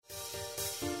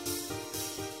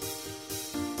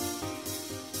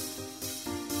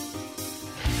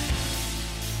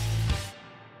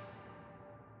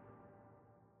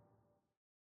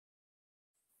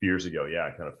years ago, yeah,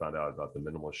 I kind of found out about the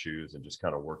minimalist shoes and just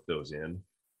kind of worked those in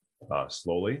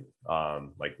slowly,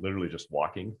 like literally just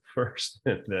walking first,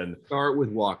 and then start with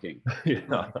walking. yeah.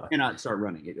 You cannot start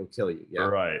running; it'll kill you. Yeah,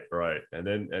 right, and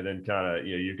then kind of,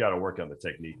 you've got to work on the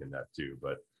technique in that too,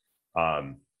 but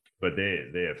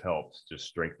they have helped just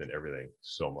strengthen everything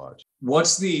so much.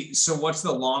 What's the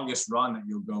longest run that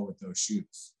you'll go with those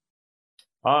shoes?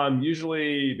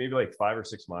 Usually maybe like 5 or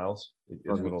 6 miles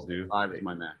is what I'll do. 5 is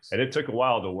my max. And it took a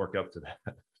while to work up to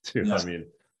that too. Yeah. I mean,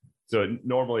 so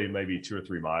normally maybe 2 or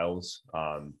 3 miles.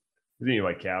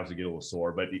 My calves would get a little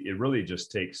sore, but it really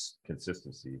just takes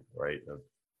consistency, right? Of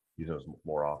using those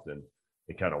more often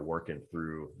and kind of working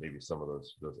through maybe some of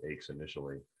those aches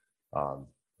initially.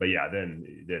 But yeah, then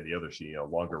the other shoe,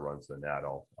 longer runs than that,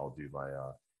 I'll do my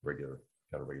regular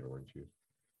running shoes.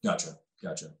 Gotcha.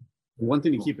 One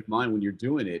thing to keep in mind when you're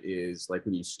doing it is, like,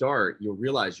 when you start, you'll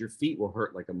realize your feet will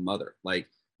hurt like a mother. Like,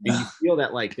 and you feel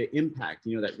that, like, the impact,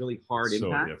 that really hard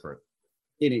impact. So different.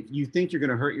 And you think you're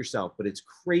going to hurt yourself, but it's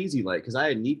crazy. Like, because I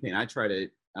had knee pain. I tried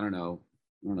it, I don't know,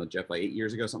 Jeff, like 8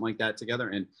 years ago, something like that together.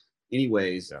 And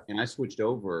anyways, and I switched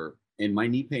over, and my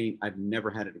knee pain, I've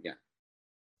never had it again.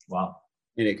 Wow.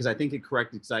 And because I think it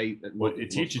corrected.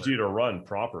 It teaches you to run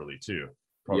properly too.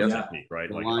 Technique, right?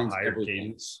 The like a higher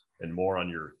cadence and more on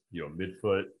your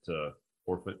midfoot to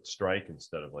forefoot strike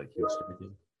instead of like heel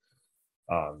striking.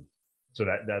 So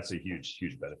that's a huge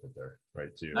benefit there, right?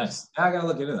 Too. Nice. I gotta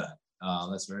look into that.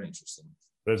 That's very interesting.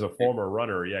 But as a former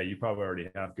runner, yeah, you probably already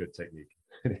have good technique.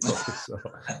 So.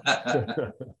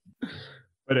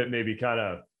 But it maybe kind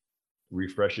of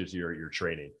refreshes your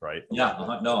training, right? Yeah,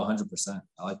 no, 100%.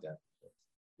 I like that.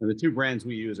 And the 2 brands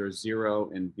we use are Zero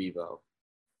and Vivo.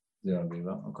 Zero and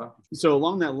Vivo, okay. So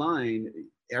along that line,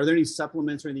 are there any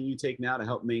supplements or anything you take now to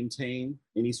help maintain?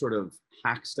 Any sort of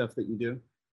hack stuff that you do?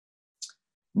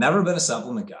 Never been a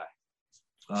supplement guy.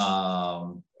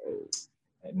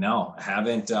 No, I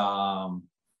haven't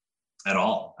at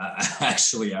all.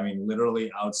 Actually, I mean,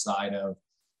 literally outside of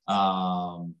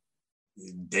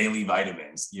daily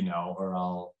vitamins, or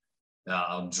I'll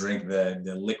drink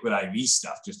the liquid IV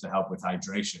stuff just to help with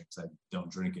hydration because I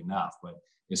don't drink enough. But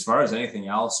as far as anything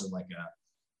else, or like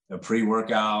a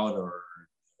pre-workout or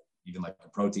even like a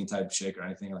protein type shake or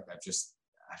anything, like I've just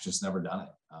never done it.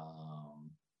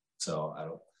 So I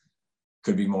don't.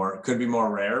 Could be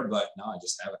more rare, but no, I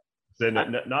just haven't.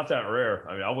 Not that rare.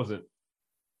 I mean, I wasn't,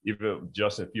 even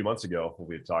just a few months ago when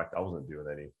we had talked, I wasn't doing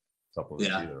any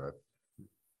supplements either.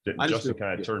 Justin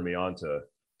kind of turned me on to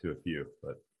a few,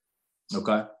 but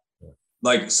okay. Yeah.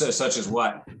 Like such as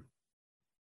what?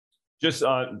 Just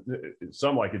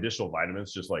some like additional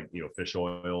vitamins, just like fish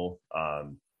oil,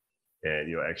 and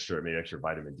extra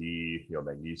vitamin D,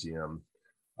 magnesium.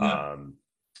 Yeah.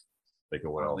 Like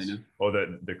what else? Oh,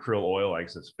 the krill oil, I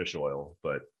guess it's fish oil,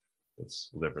 but it's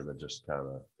different than just kind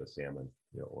of the salmon,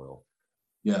 oil.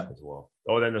 Yeah. As well.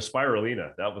 Oh, then the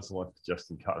spirulina, that was the one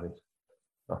Justin got me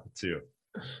too.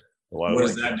 What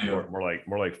does that do? More like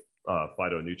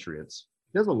phytonutrients.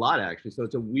 It does a lot, actually. So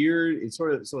it's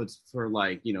for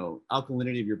like,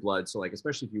 alkalinity of your blood. So like,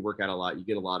 especially if you work out a lot, you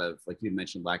get a lot of, like you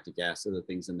mentioned, lactic acid, other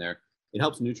things in there. It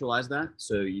helps neutralize that.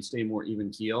 So you stay more even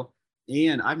keel.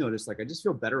 And I've noticed, like, I just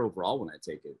feel better overall when I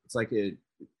take it. It's like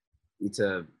it's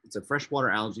a freshwater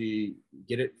algae.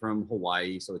 Get it from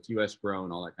Hawaii, so it's U.S.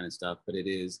 grown, all that kind of stuff. But it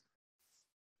is,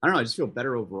 I don't know, I just feel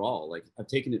better overall. Like, I've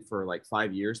taken it for like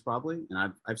 5 years probably,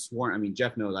 and I've sworn. I mean,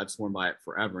 Jeff knows I've sworn by it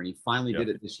forever, and he finally did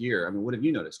it this year. I mean, what have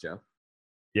you noticed, Jeff?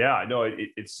 Yeah, no,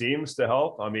 it seems to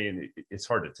help. I mean, it's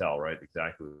hard to tell, right?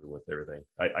 Exactly with everything.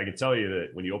 I can tell you that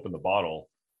when you open the bottle,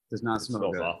 does not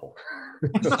smell good. Awful.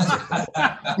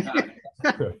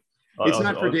 It's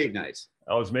not for date nights.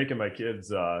 I was making my kids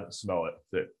smell it.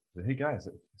 That, hey guys,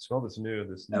 smell this new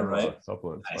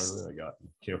supplement. Nice. Finally, I got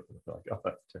like, oh,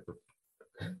 that's terrible.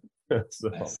 So,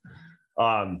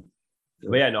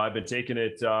 but yeah, no, I've been taking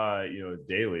it,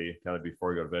 daily, kind of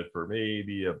before I go to bed for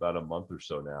maybe about a month or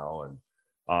so now, and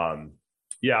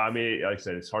yeah, I mean, like I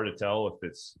said, it's hard to tell if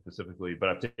it's specifically, but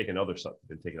I've been taking other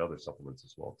supplements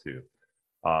as well too.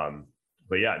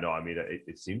 But yeah, no, I mean,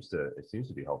 it seems to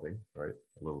be helping, right,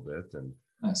 a little bit, and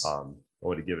nice. I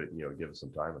want to give it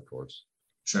some time, of course.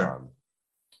 Sure.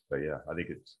 But yeah, I think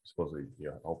it's supposedly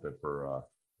helping for a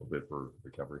bit for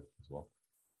recovery as well.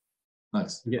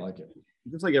 Nice. I like it.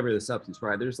 Just like every other substance,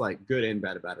 right? There's like good and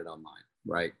bad about it online,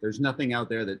 right? There's nothing out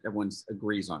there that everyone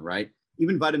agrees on, right?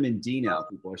 Even vitamin D now,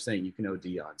 people are saying you can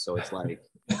OD on. So it's like,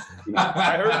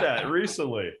 I heard that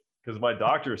recently because my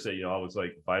doctor said, I was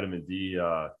like vitamin D,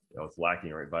 I was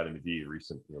lacking, right? Vitamin D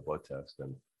recent blood test,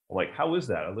 and I'm like, how is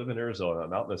that? I live in Arizona.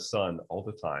 I'm out in the sun all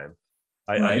the time.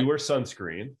 I do wear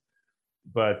sunscreen,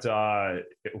 but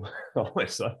all my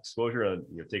sun exposure on,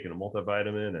 taking a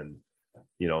multivitamin and,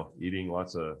 eating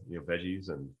lots of, veggies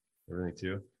and everything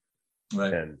too.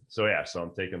 Right. And so, yeah, so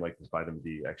I'm taking like this vitamin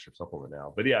D extra supplement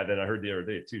now. But yeah, then I heard the other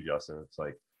day too, Justin, it's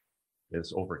like,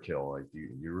 it's overkill. Like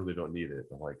you really don't need it.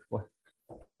 I'm like, what?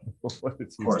 What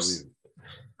Of course.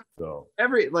 So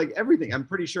everything. I'm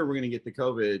pretty sure we're gonna get the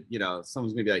COVID.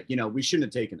 Someone's gonna be like, we shouldn't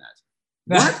have taken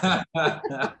that.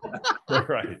 What?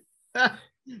 Right.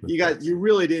 You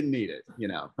really didn't need it. You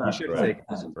should have taken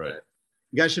this. Right.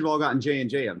 You guys should have all gotten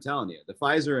J&J. I'm telling you, the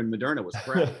Pfizer and Moderna was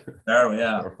crap. There,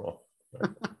 yeah.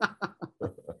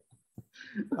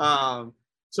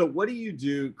 So what do you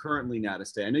do currently now to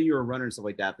stay? I know you're a runner and stuff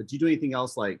like that, but do you do anything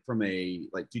else do you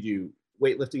do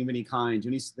weightlifting of any kind? Do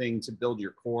anything to build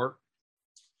your core?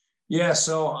 Yeah.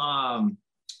 So I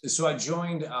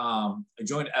joined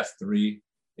F3.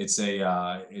 It's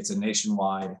a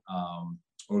nationwide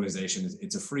organization.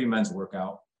 It's a free men's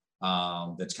workout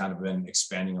that's kind of been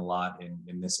expanding a lot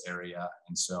in this area.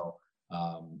 And so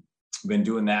I've been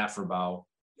doing that for about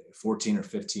 14 or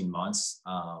 15 months.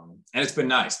 And it's been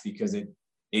nice because it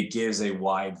gives a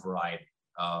wide variety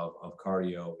of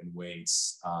cardio and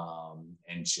weights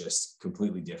and just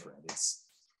completely different.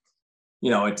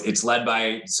 It's led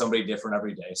by somebody different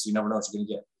every day. So you never know what you're going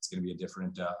to get. It's going to be a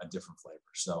different flavor.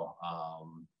 So,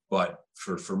 but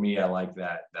for me, I like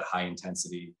that high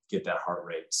intensity, get that heart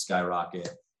rate skyrocket,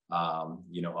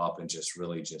 up and just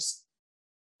really just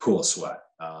pool of sweat.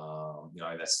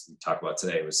 That's we talked about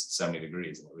today. It was 70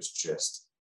 degrees and it was just,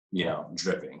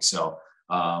 dripping. So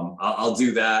I'll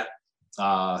do that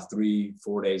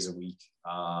 3-4 days a week.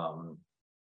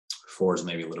 4 is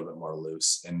maybe a little bit more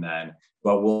loose,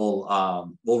 but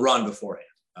we'll run beforehand.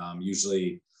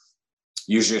 Usually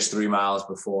it's 3 miles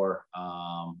before,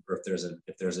 or if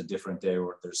there's a different day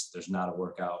where there's not a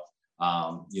workout,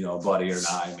 a buddy or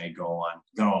I may go on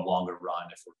a longer run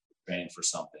if we're training for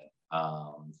something.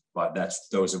 But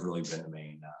those have really been the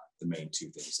main 2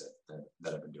 things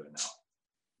that I've been doing now.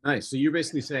 Nice. So you're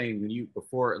basically saying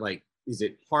is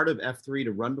it part of F3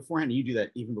 to run beforehand? You do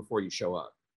that even before you show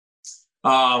up?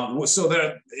 So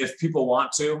that if people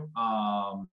want to,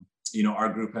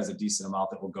 our group has a decent amount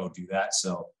that will go do that.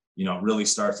 So, it really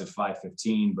starts at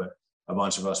 5:15, but a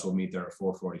bunch of us will meet there at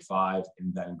 4:45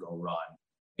 and then go run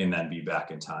and then be back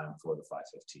in time for the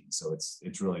 5:15. So it's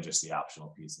really just the optional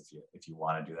piece if you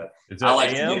want to do that. Is that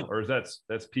AM or is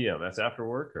that's PM? That's after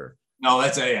work or? No,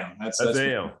 that's AM. That's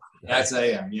AM. That's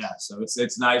AM. Yeah. So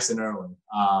it's nice and early.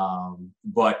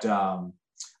 But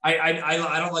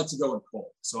I don't like to go in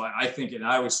cold. So I think, and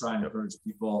I always try and encourage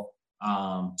people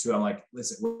I'm like,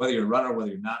 listen, whether you're a runner,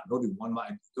 whether you're not, go do 1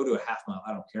 mile, go do a half mile.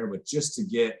 I don't care. But just to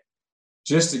get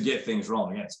things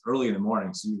rolling. Again, it's early in the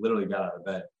morning. So you literally got out of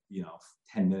bed,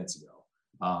 10 minutes ago,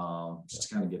 just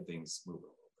to kind of get things moving a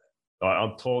little bit.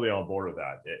 I'm totally on board with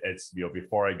that. It's,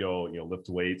 before I go, lift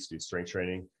weights, do strength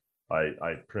training,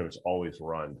 I pretty much always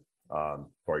run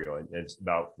before I go. And it's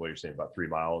about what you're saying, about 3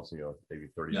 miles, maybe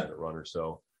 30-minute run or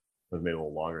so. Maybe a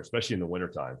little longer, especially in the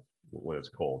wintertime when it's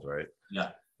cold, right?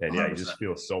 Yeah. And yeah, 100%. You just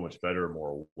feel so much better,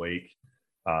 more awake,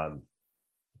 and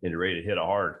you're ready to hit it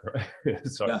hard. Right?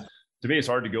 So to me, it's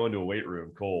hard to go into a weight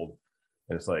room cold,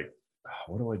 and it's like,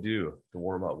 what do I do to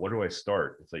warm up? Where do I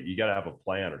start? It's like you got to have a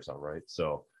plan or something, right?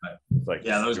 So it's like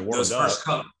those first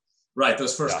couple,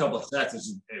 those first couple of sets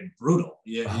is brutal.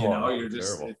 You're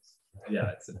just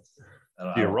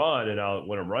if you run, and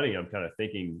when I'm running, I'm kind of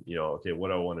thinking, okay, what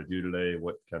do I want to do today?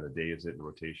 What kind of day is it in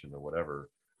rotation or whatever?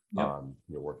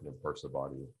 Working in parts of the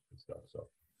body and stuff.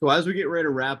 So as we get ready to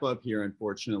wrap up here,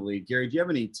 unfortunately, Gary, do you have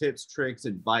any tips, tricks,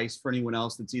 advice for anyone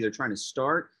else that's either trying to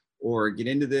start or get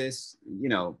into this?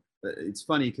 It's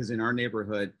funny because in our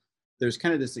neighborhood, there's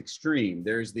kind of this extreme.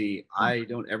 There's the I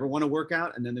don't ever want to work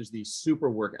out, and then there's the super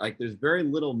work. Like there's very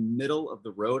little middle of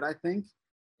the road, I think.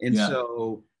 And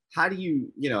so how do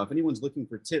you, if anyone's looking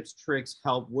for tips, tricks,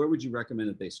 help, where would you recommend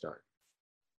that they start?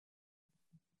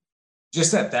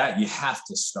 Just at that, you have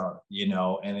to start,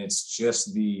 and it's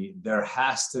just there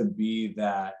has to be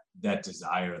that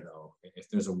desire though. If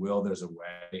there's a will, there's a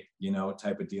way,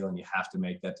 type of deal. And you have to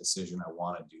make that decision. I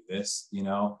want to do this,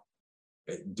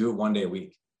 do it 1 day a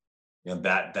week.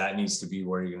 That needs to be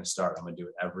where you're going to start. I'm going to do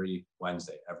it every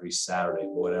Wednesday, every Saturday,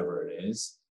 whatever it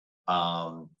is.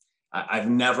 I've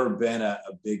never been a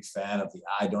big fan of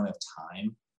I don't have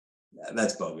time.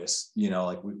 That's bogus.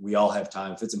 We all have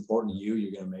time. If it's important to you,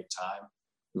 you're going to make time.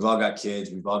 We've all got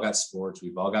kids. We've all got sports.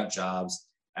 We've all got jobs,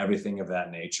 everything of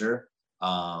that nature.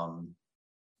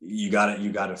 You got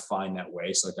to find that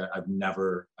way. So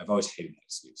I've always hated that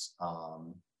excuse.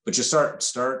 But just start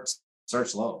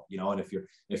slow, and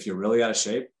if you're really out of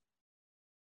shape,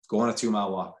 go on a 2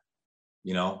 mile walk.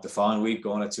 You know, the following week,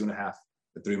 go on a 2.5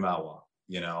 to 3 mile walk,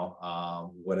 you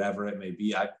know, whatever it may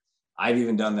be. I've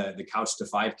even done the couch to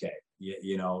 5K,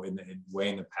 you know, in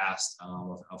the past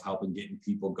of helping getting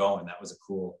people going. That was a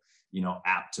cool, you know,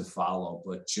 app to follow,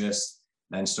 but just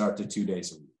then start to 2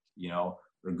 days a week, you know,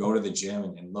 or go to the gym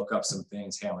and look up some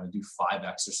things. Hey, I'm going to do 5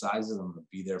 exercises. I'm going to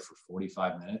be there for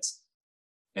 45 minutes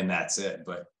and that's it.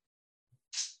 But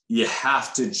you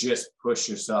have to just push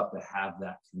yourself to have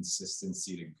that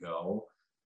consistency to go.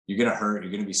 You're going to hurt.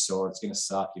 You're going to be sore. It's going to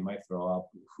suck. You might throw up.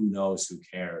 Who knows? Who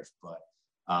cares? But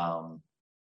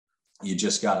you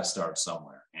just got to start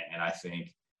somewhere. And I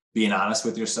think being honest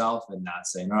with yourself and not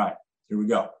saying, all right, here we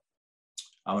go.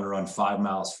 I'm going to run 5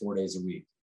 miles 4 days a week.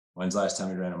 When's the last time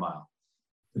you ran a mile?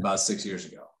 About 6 years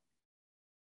ago.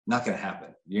 Not going to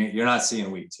happen. You're not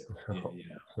seeing week 2. You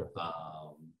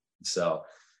know? So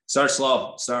start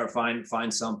slow.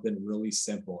 Find something really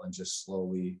simple and just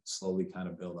slowly kind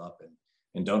of build up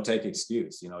and don't take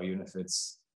excuse. You know, even if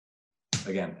it's,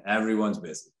 again, everyone's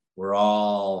busy. We're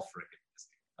all freaking busy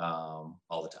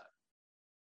all the time.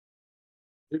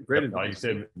 Great advice. Like you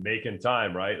said, making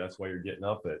time, right? That's why you're getting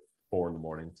up at 4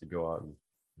 a.m. to go out and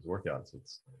do workouts.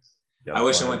 I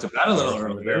wish I went to bed a little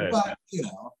earlier, but you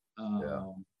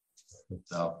know,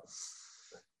 so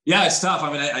yeah, it's tough.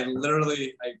 I mean, I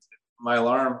literally, my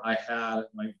alarm, I had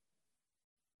like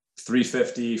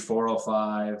 3:50,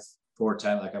 4:05,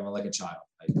 4:10. Like I'm like a child.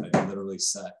 I literally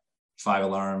set 5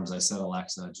 alarms. I set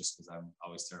Alexa just because I'm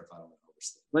always terrified of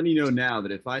oversleep. Letting you know now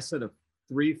that if I set a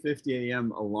 3:50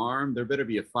 a.m. alarm, there better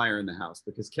be a fire in the house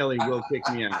because Kelly will kick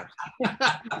me out.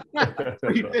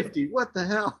 3:50, what the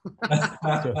hell?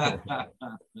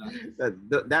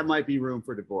 that might be room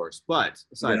for divorce. But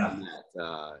aside from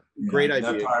that, great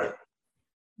idea.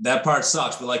 That part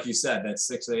sucks. But like you said, that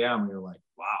 6 a.m. you're like,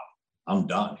 wow, I'm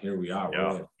done. Here we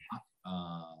are.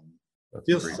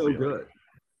 Feels so good.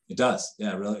 It does.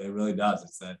 Yeah, it really does.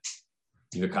 It's that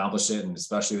you've accomplished it. And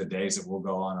especially the days that we'll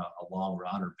go on a long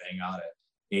run or bang out at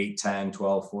 8, 10,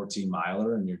 12, 14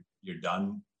 miler and you're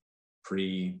done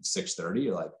pre 6:30.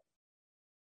 You're like,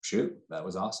 shoot, that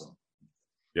was awesome.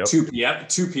 Yep.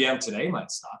 2 p.m. today might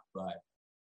suck, but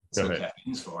it's what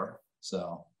caffeine's for.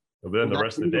 So well, then the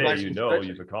rest of the day, you know,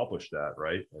 you've accomplished that,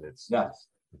 right? And it's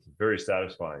very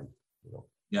satisfying. You know?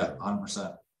 Yeah,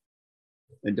 100%.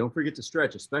 And don't forget to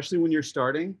stretch, especially when you're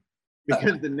starting,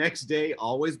 because the next day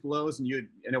always blows. And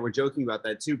I know we're joking about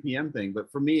that 2 p.m. thing, but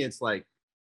for me, it's like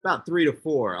about 3 to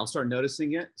 4. I'll start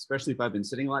noticing it, especially if I've been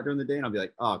sitting a lot during the day, and I'll be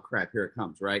like, oh crap, here it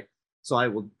comes, right? So I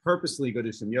will purposely go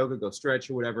do some yoga, go stretch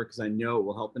or whatever, because I know it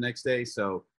will help the next day.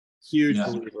 So huge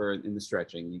believer in the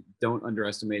stretching. You don't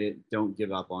underestimate it. Don't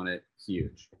give up on it.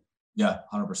 Huge. Yeah,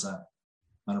 100%.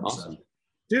 100%. Awesome.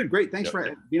 Dude, great. Thanks for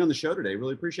being on the show today.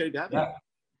 Really appreciate having you.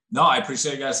 No, I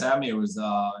appreciate you guys having me. It was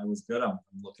good. I'm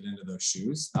looking into those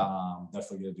shoes.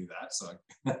 Definitely gonna do that. So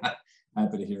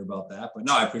happy to hear about that. But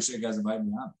no, I appreciate you guys inviting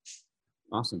me on.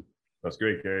 Awesome. That's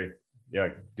great, Gary. Yeah,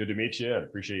 good to meet you. I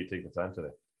appreciate you taking the time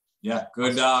today. Yeah,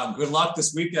 good luck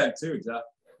this weekend too, Jeff.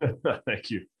 Thank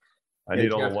you. I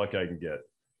need all the luck I can get.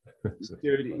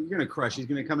 Dude, you're gonna crush. He's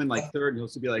gonna come in like 3rd, and he'll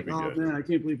still be like, "Oh man, I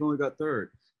can't believe I only got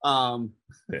 3rd."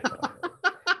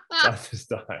 That's his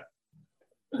time.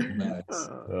 Nice.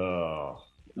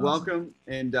 Welcome,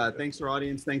 and thanks to our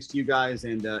audience. Thanks to you guys,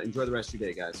 and enjoy the rest of your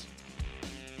day, guys.